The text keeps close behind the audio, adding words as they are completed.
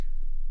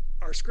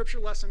Our scripture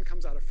lesson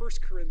comes out of 1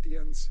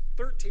 Corinthians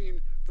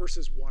 13,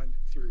 verses 1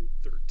 through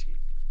 13.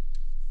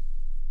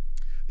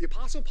 The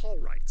Apostle Paul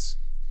writes,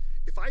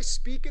 "If I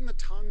speak in the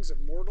tongues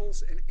of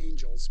mortals and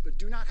angels, but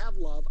do not have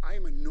love, I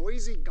am a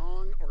noisy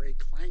gong or a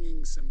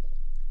clanging cymbal.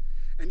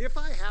 And if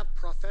I have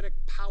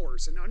prophetic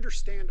powers and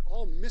understand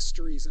all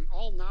mysteries and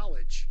all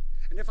knowledge,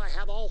 and if I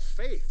have all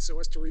faith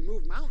so as to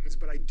remove mountains,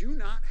 but I do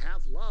not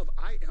have love,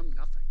 I am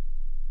nothing.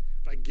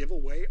 If I give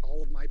away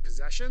all of my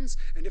possessions,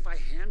 and if I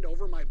hand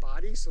over my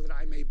body so that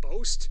I may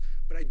boast,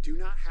 but I do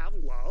not have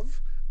love,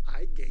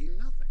 I gain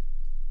nothing.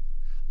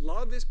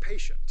 Love is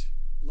patient.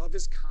 Love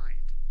is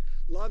kind.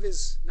 Love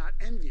is not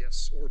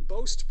envious or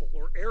boastful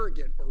or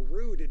arrogant or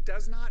rude. It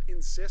does not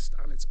insist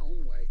on its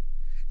own way.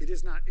 It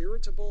is not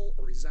irritable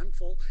or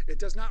resentful. It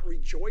does not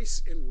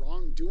rejoice in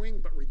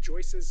wrongdoing, but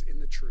rejoices in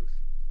the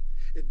truth.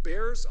 It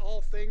bears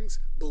all things,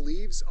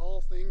 believes all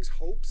things,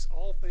 hopes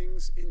all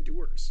things,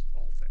 endures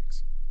all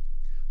things.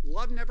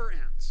 Love never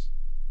ends.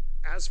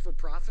 As for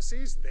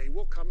prophecies, they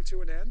will come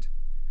to an end.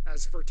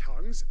 As for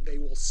tongues, they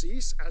will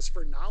cease. As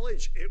for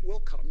knowledge, it will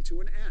come to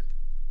an end.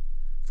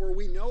 For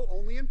we know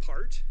only in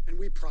part, and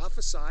we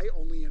prophesy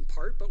only in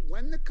part, but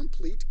when the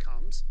complete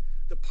comes,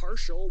 the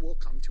partial will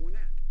come to an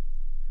end.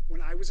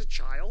 When I was a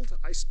child,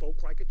 I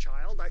spoke like a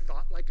child, I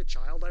thought like a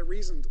child, I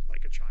reasoned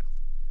like a child.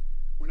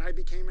 When I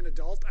became an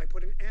adult, I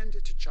put an end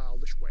to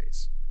childish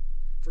ways.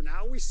 For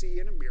now we see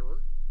in a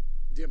mirror,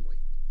 dimly,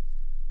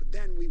 but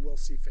then we will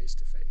see face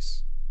to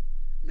face.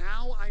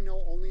 Now I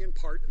know only in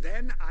part,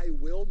 then I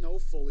will know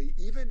fully,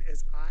 even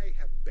as I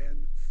have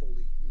been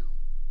fully known.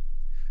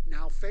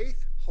 Now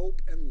faith,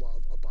 hope, and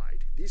love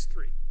abide. These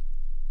three.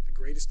 The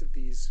greatest of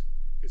these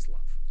is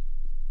love."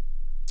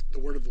 The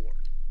word of the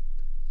Lord.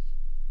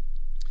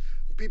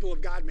 Well, people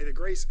of God, may the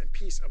grace and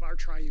peace of our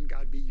triune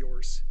God be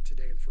yours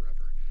today and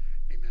forever.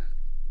 Amen.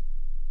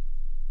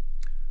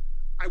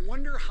 I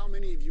wonder how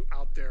many of you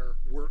out there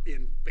were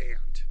in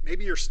band.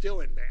 Maybe you're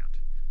still in band,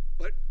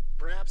 but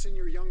perhaps in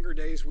your younger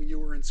days when you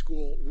were in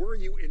school, were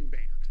you in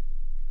band?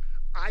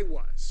 I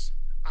was.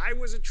 I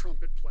was a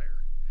trumpet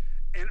player.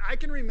 And I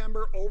can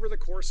remember over the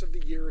course of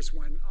the years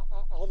when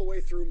all the way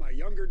through my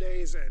younger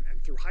days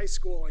and through high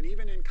school and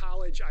even in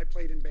college, I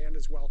played in band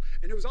as well.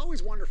 And it was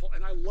always wonderful,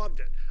 and I loved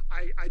it.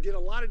 I did a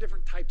lot of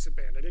different types of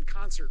band. I did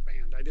concert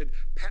band, I did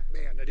pep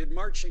band, I did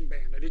marching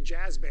band, I did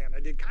jazz band. I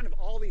did kind of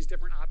all these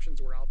different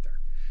options were out there.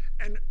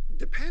 And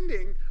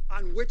depending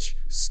on which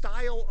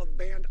style of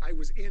band I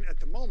was in at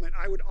the moment,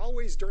 I would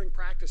always, during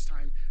practice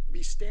time,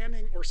 be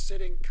standing or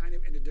sitting kind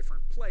of in a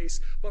different place.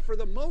 But for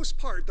the most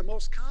part, the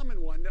most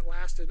common one that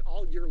lasted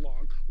all year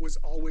long was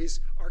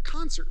always our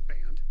concert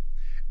band.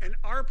 And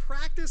our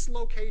practice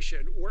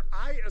location, where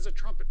I, as a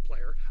trumpet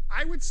player,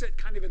 I would sit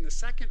kind of in the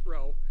second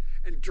row,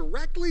 and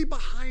directly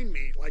behind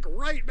me, like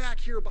right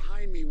back here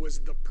behind me, was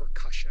the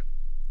percussion.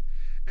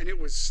 And it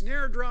was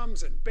snare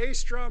drums and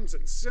bass drums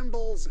and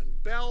cymbals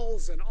and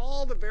bells and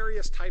all the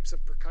various types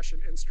of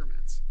percussion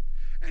instruments.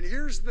 And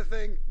here's the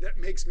thing that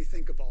makes me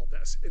think of all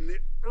this. In the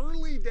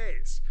early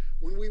days,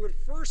 when we would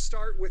first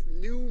start with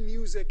new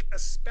music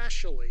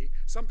especially,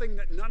 something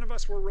that none of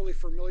us were really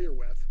familiar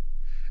with,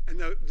 and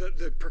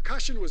the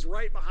percussion was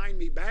right behind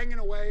me banging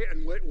away,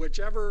 and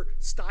whichever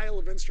style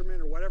of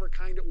instrument or whatever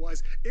kind it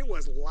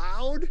was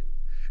loud.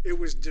 It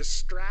was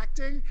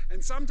distracting,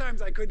 and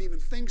sometimes I couldn't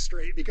even think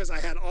straight because I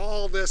had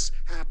all this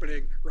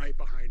happening right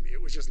behind me. It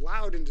was just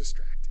loud and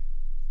distracting.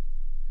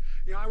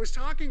 You know, I was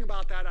talking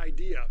about that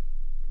idea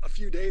a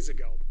few days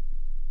ago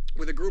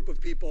with a group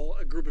of people,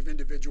 a group of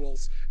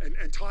individuals,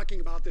 and talking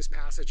about this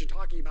passage and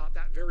talking about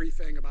that very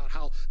thing, about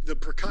how the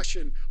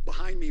percussion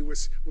behind me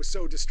was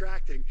so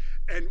distracting.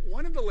 And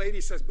one of the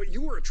ladies says, "But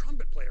you were a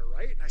trumpet player,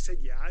 right?" And I said,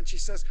 "Yeah." And she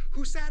says,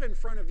 "Who sat in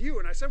front of you?"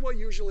 And I said, "Well,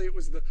 usually it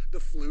was the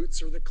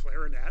flutes or the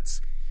clarinets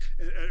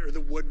or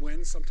the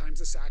woodwinds. Sometimes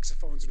the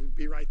saxophones would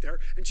be right there."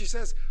 And she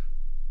says,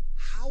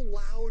 "How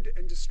loud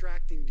and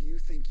distracting do you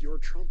think your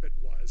trumpet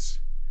was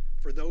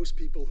for those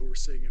people who were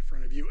sitting in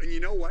front of you?" And you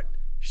know what?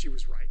 She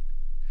was right.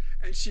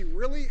 And she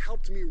really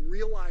helped me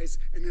realize,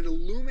 and it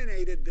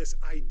illuminated this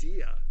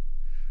idea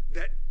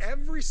that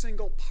every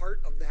single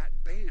part of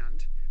that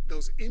band,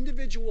 those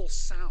individual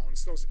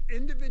sounds, those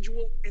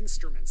individual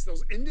instruments,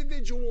 those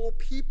individual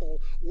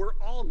people were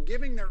all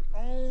giving their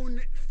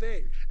own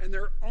thing and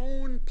their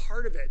own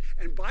part of it.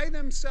 And by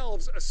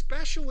themselves,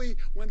 especially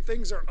when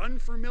things are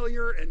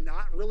unfamiliar and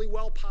not really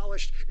well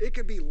polished, it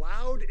could be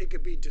loud, it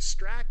could be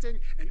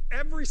distracting, and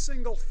every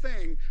single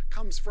thing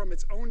comes from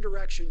its own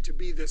direction to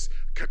be this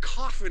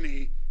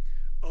cacophony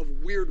of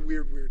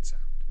weird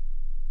sound.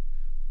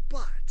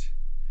 But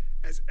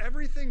as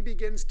everything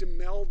begins to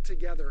meld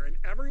together and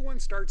everyone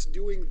starts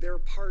doing their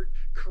part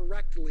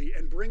correctly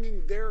and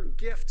bringing their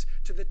gift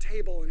to the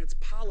table, and it's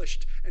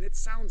polished and it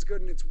sounds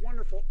good and it's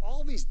wonderful,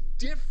 all these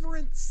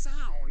different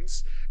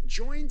sounds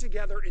join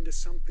together into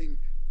something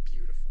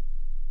beautiful.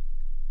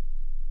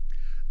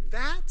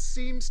 That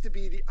seems to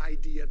be the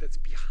idea that's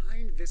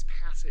behind this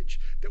passage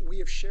that we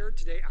have shared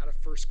today out of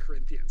 1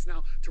 Corinthians.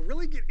 Now, to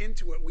really get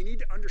into it, we need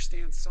to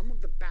understand some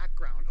of the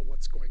background of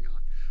what's going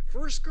on.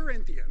 1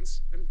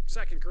 Corinthians, and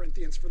 2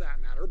 Corinthians for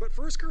that matter, but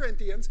 1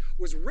 Corinthians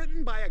was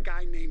written by a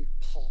guy named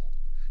Paul.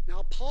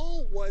 Now,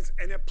 Paul was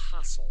an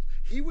apostle.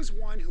 He was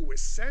one who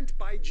was sent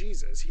by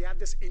Jesus. He had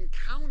this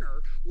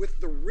encounter with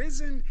the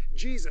risen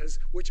Jesus,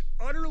 which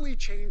utterly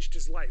changed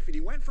his life. And he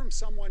went from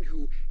someone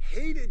who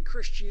hated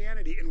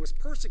Christianity and was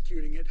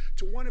persecuting it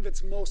to one of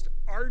its most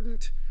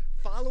ardent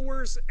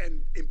followers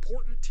and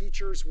important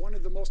teachers, one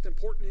of the most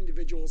important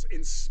individuals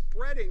in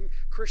spreading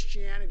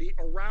Christianity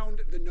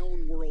around the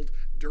known world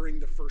during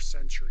the first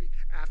century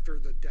after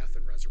the death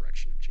and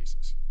resurrection of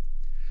Jesus.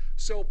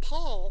 So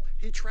Paul,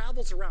 he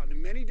travels around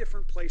in many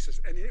different places,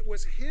 and it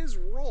was his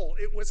role,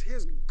 it was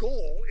his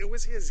goal, it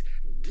was his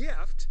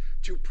gift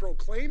to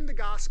proclaim the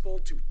gospel,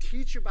 to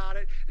teach about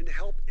it, and to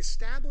help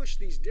establish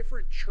these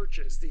different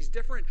churches, these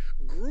different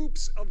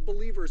groups of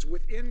believers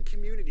within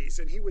communities.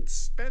 And he would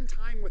spend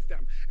time with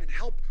them and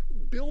help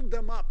build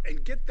them up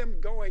and get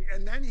them going,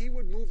 and then he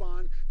would move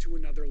on to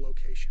another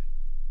location.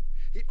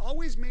 He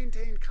always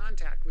maintained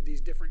contact with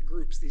these different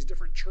groups, these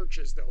different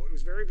churches, though. It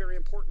was very, very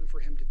important for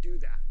him to do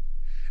that.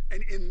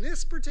 And in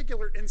this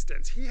particular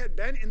instance, he had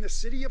been in the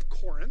city of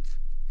Corinth,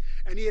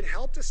 and he had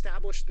helped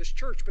establish this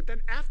church. But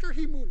then after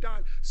he moved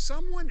on,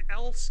 someone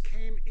else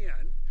came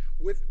in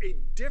with a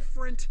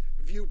different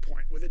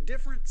viewpoint, with a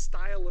different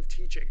style of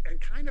teaching,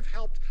 and kind of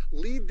helped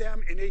lead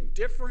them in a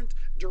different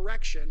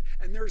direction.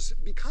 And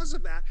because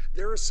of that,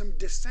 there is some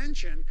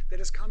dissension that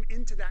has come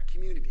into that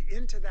community,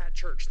 into that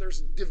church.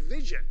 There's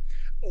division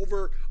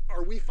over,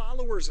 are we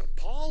followers of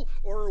Paul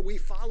or are we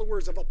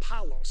followers of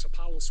Apollos?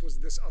 Apollos was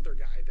this other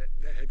guy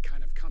that had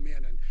kind of come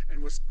in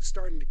and was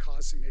starting to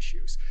cause some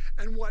issues.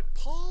 And what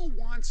Paul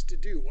wants to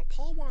do, what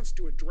Paul wants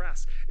to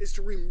address, is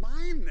to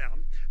remind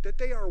them that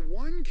they are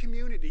one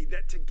community,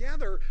 that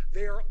together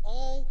they are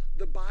all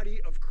the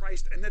body of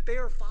Christ, and that they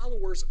are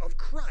followers of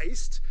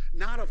Christ,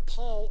 not of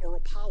Paul or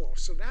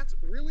Apollos. So that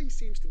really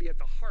seems to be at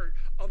the heart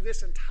of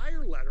this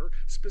entire letter,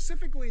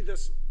 specifically the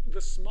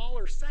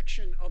smaller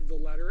section of the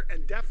letter,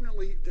 and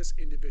definitely this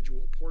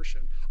individual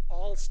portion,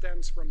 all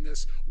stems from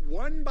this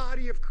one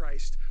body of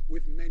Christ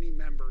with many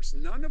members,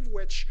 none of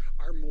which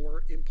are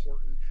more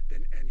important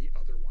than any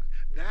other one.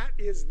 That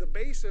is the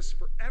basis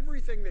for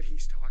everything that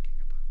he's talking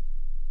about.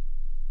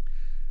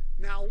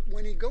 Now,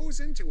 when he goes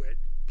into it,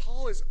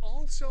 Paul is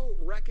also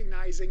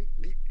recognizing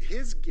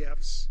his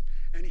gifts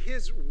and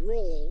his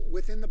role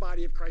within the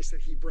body of Christ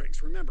that he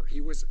brings. Remember,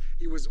 he was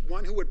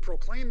one who would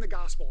proclaim the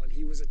gospel, and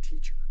he was a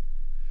teacher.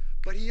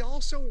 But he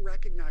also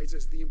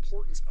recognizes the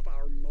importance of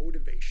our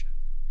motivation.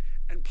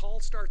 And Paul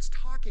starts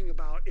talking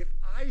about, if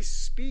I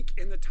speak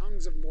in the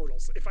tongues of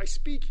mortals, if I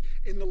speak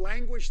in the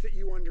language that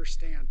you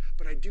understand,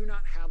 but I do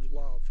not have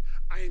love,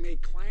 I am a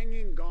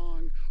clanging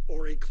gong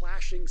or a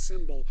clashing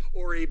cymbal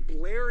or a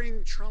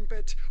blaring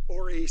trumpet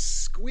or a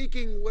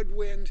squeaking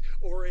woodwind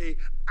or a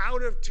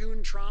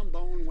out-of-tune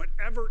trombone,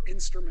 whatever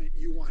instrument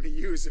you want to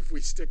use if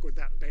we stick with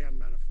that band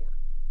metaphor.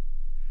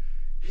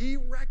 He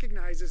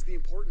recognizes the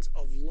importance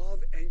of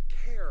love and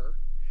care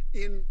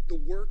in the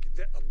work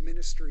of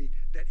ministry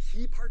that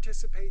he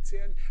participates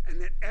in, and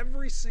that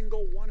every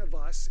single one of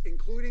us,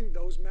 including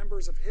those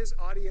members of his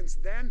audience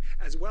then,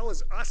 as well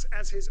as us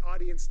as his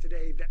audience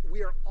today, that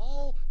we are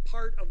all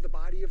part of the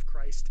body of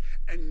Christ,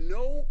 and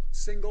no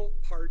single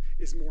part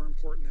is more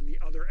important than the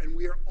other. And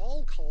we are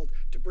all called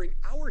to bring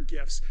our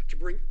gifts, to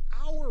bring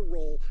our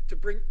role, to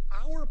bring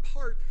our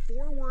part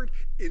forward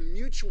in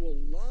mutual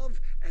love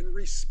and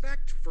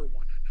respect for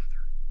one another.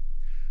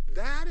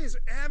 That is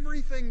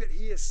everything that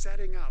he is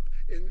setting up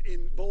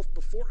in both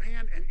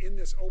beforehand and in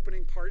this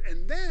opening part.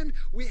 And then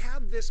we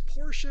have this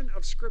portion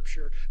of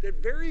Scripture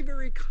that very,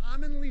 very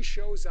commonly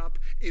shows up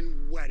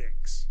in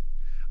weddings.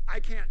 I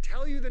can't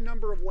tell you the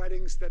number of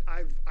weddings that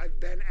I've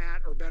been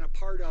at or been a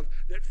part of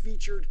that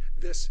featured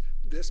this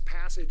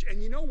passage.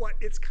 And you know what?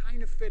 It's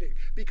kind of fitting,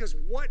 because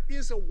what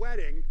is a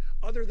wedding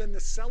other than the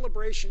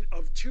celebration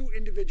of two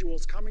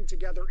individuals coming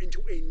together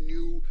into a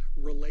new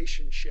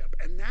relationship?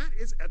 And that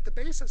is at the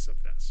basis of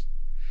this.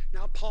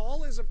 Now,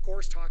 Paul is, of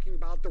course, talking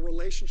about the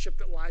relationship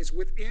that lies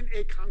within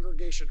a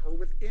congregation or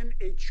within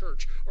a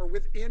church or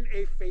within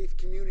a faith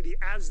community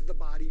as the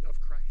body of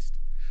Christ.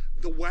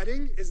 The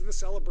wedding is the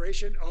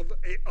celebration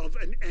of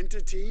an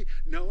entity,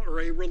 or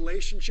a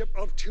relationship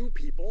of two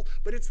people,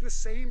 but it's the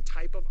same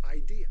type of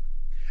idea.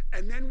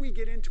 And then we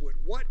get into it.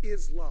 What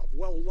is love?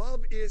 Well,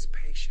 love is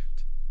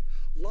patient.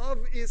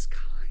 Love is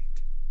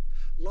kind.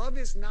 Love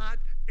is not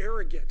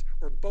arrogant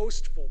or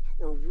boastful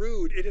or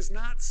rude. It is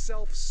not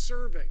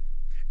self-serving.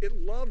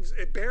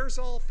 It bears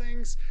all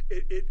things.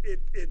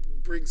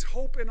 It brings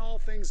hope in all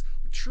things.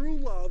 True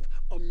love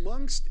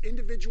amongst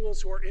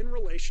individuals who are in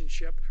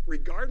relationship,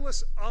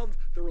 regardless of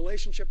the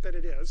relationship that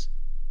it is,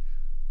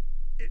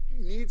 it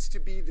needs to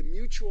be the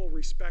mutual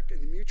respect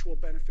and the mutual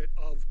benefit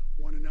of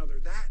one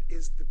another. That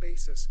is the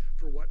basis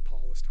for what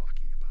Paul is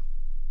talking about.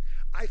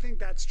 I think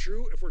that's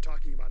true if we're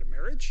talking about a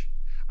marriage.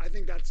 I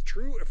think that's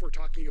true if we're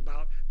talking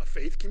about a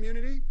faith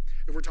community,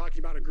 if we're talking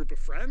about a group of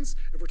friends,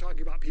 if we're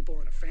talking about people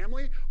in a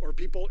family, or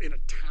people in a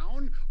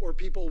town, or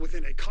people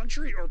within a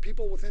country, or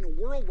people within a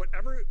world,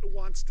 whatever it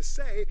wants to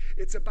say.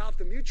 It's about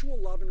the mutual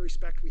love and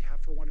respect we have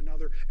for one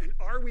another, and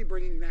are we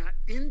bringing that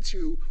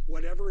into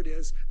whatever it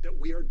is that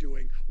we are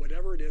doing,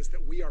 whatever it is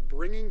that we are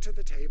bringing to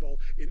the table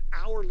in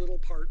our little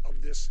part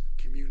of this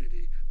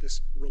community,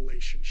 this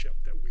relationship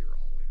that we are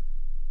all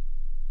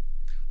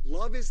in.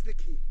 Love is the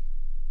key.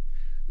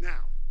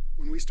 Now,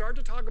 when we start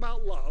to talk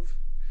about love,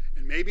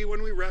 and maybe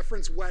when we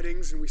reference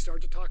weddings and we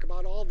start to talk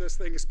about all this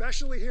thing,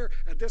 especially here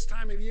at this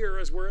time of year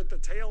as we're at the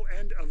tail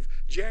end of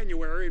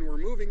January and we're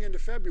moving into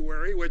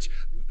February, which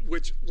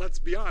let's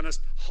be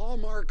honest,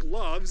 Hallmark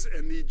loves,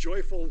 and the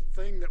joyful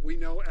thing that we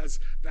know as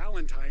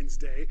Valentine's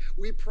Day,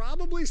 we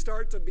probably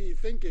start to be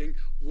thinking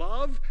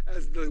love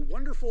as the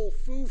wonderful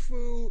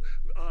foo-foo,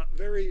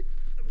 very,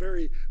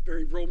 very,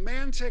 very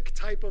romantic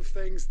type of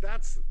things.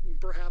 That's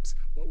perhaps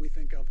what we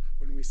think of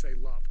when we say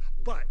love.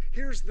 But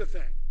here's the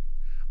thing.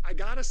 I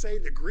gotta say,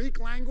 the Greek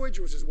language,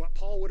 which is what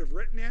Paul would have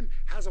written in,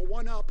 has a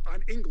one-up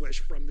on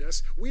English from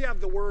this. We have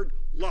the word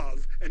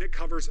love, and it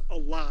covers a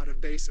lot of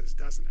bases,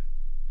 doesn't it?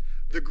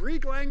 The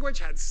Greek language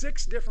had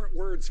 6 different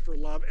words for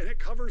love, and it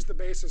covers the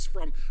basis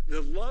from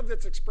the love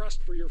that's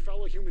expressed for your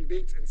fellow human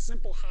beings in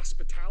simple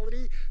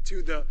hospitality,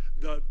 to the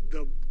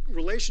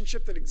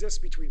relationship that exists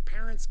between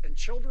parents and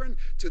children,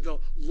 to the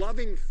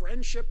loving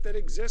friendship that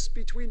exists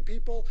between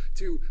people,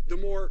 to the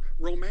more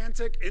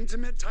romantic,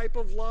 intimate type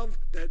of love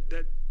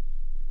that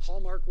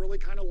Hallmark really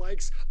kind of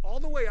likes, all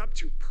the way up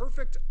to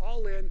perfect,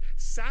 all-in,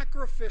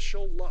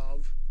 sacrificial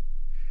love.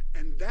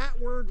 And that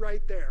word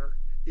right there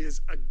is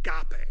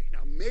agape. Now,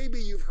 maybe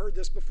you've heard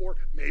this before.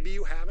 Maybe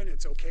you haven't.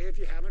 It's okay if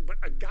you haven't. But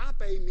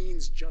agape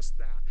means just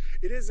that.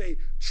 It is a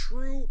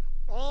true,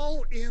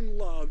 all-in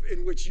love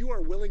in which you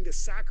are willing to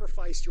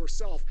sacrifice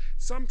yourself,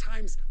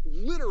 sometimes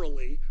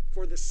literally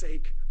for the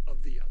sake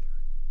of the other.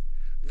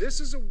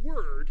 This is a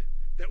word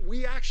that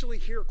we actually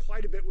hear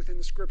quite a bit within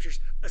the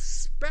scriptures,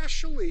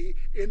 especially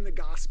in the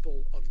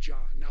Gospel of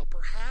John. Now,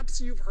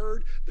 perhaps you've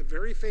heard the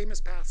very famous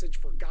passage,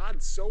 "For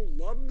God so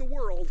loved the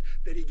world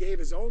that he gave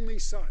his only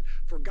son."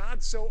 For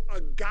God so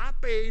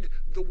agaped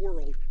the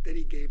world that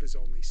he gave his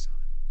only son.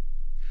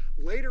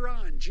 Later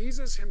on,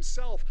 Jesus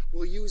himself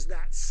will use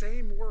that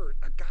same word,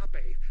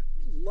 agape,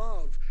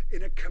 love,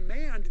 in a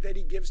command that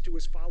he gives to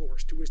his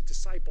followers, to his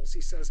disciples.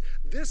 He says,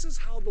 "This is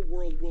how the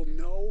world will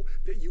know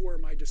that you are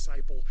my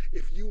disciple,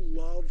 if you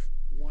love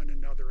one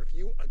another, if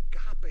you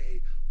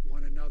agape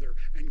one another."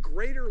 And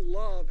greater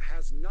love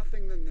has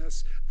nothing than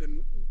this,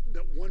 than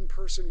that one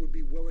person would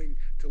be willing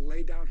to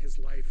lay down his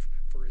life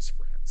for his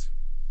friends.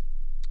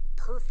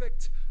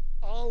 Perfect,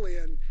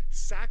 all-in,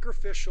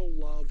 sacrificial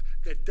love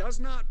that does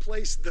not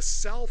place the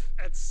self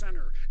at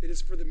center. It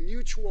is for the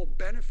mutual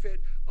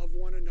benefit of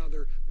one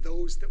another,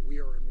 those that we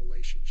are in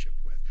relationship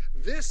with.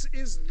 This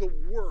is the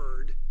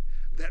word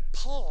that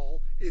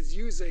Paul is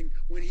using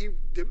when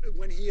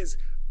he is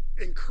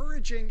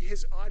encouraging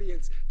his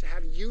audience to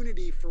have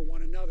unity for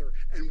one another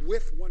and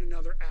with one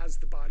another as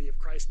the body of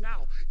Christ.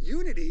 Now,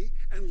 unity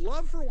and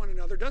love for one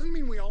another doesn't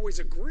mean we always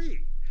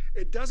agree.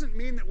 It doesn't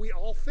mean that we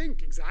all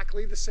think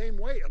exactly the same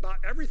way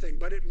about everything,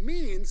 but it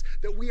means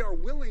that we are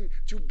willing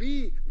to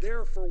be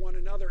there for one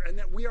another, and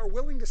that we are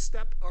willing to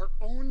step our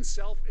own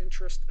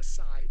self-interest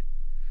aside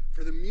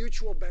for the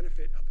mutual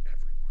benefit of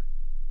everyone.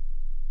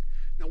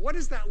 Now, what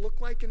does that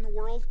look like in the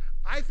world?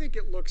 I think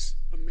it looks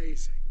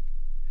amazing.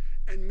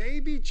 And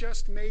maybe,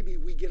 just maybe,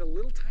 we get a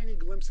little tiny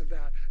glimpse of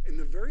that in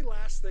the very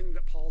last thing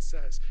that Paul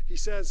says. He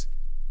says,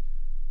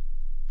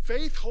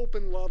 faith, hope,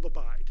 and love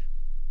abide.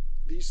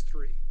 These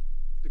 3.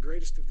 The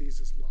greatest of these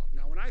is love.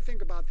 Now, when I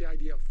think about the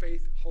idea of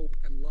faith, hope,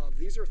 and love,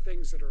 these are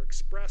things that are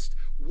expressed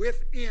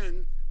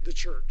within the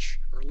church,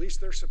 or at least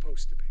they're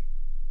supposed to be.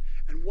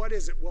 And what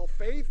is it? Well,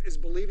 faith is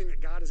believing that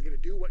God is going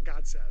to do what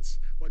God says,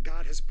 what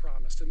God has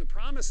promised. And the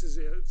promise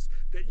is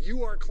that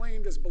you are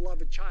claimed as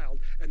beloved child,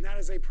 and that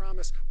is a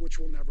promise which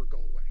will never go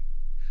away.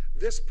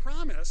 This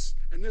promise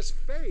and this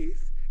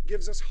faith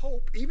gives us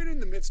hope even in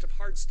the midst of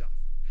hard stuff.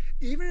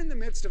 Even in the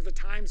midst of the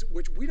times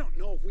which we don't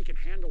know if we can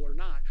handle or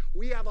not,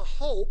 we have a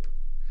hope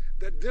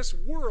that this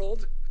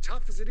world,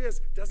 tough as it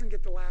is, doesn't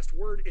get the last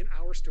word in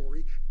our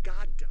story.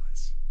 God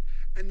does.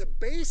 And the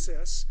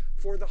basis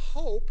for the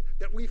hope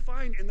that we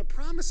find in the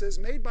promises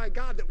made by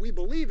God that we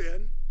believe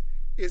in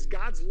is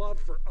God's love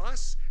for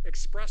us,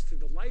 expressed through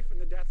the life and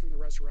the death and the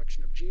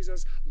resurrection of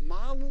Jesus,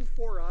 modeled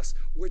for us,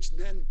 which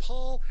then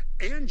Paul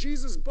and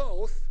Jesus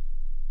both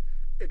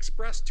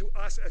expressed to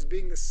us as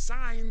being the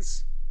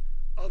signs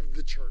of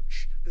the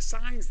church, the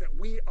signs that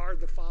we are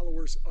the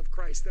followers of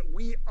Christ, that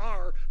we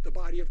are the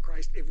body of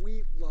Christ if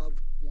we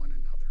love one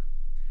another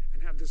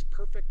and have this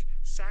perfect,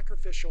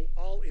 sacrificial,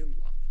 all-in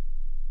love.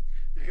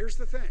 Now, here's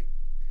the thing.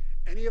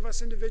 Any of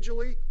us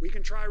individually, we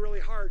can try really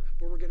hard,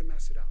 but we're going to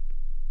mess it up.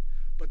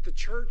 But the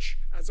church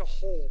as a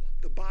whole,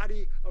 the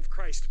body of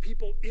Christ,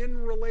 people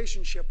in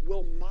relationship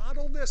will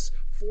model this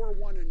for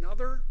one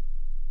another,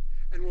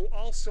 and will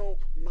also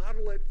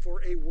model it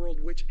for a world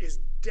which is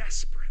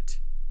desperate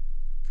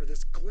for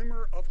this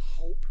glimmer of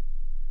hope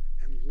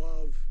and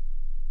love.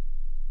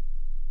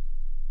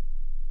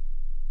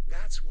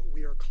 That's what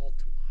we are called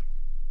to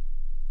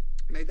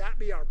model. May that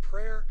be our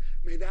prayer.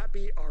 May that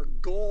be our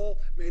goal.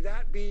 May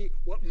that be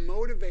what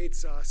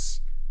motivates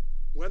us,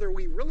 whether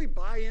we really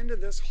buy into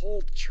this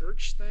whole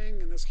church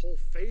thing and this whole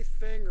faith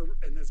thing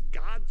and this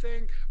God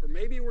thing, or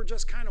maybe we're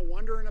just kind of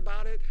wondering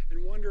about it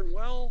and wondering,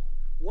 well,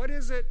 what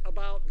is it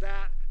about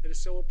that is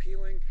so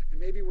appealing? And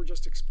maybe we're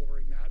just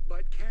exploring that.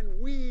 But can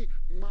we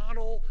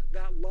model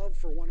that love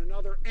for one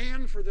another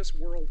and for this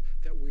world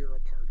that we are a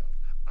part of?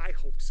 I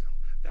hope so.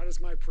 That is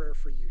my prayer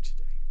for you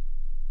today.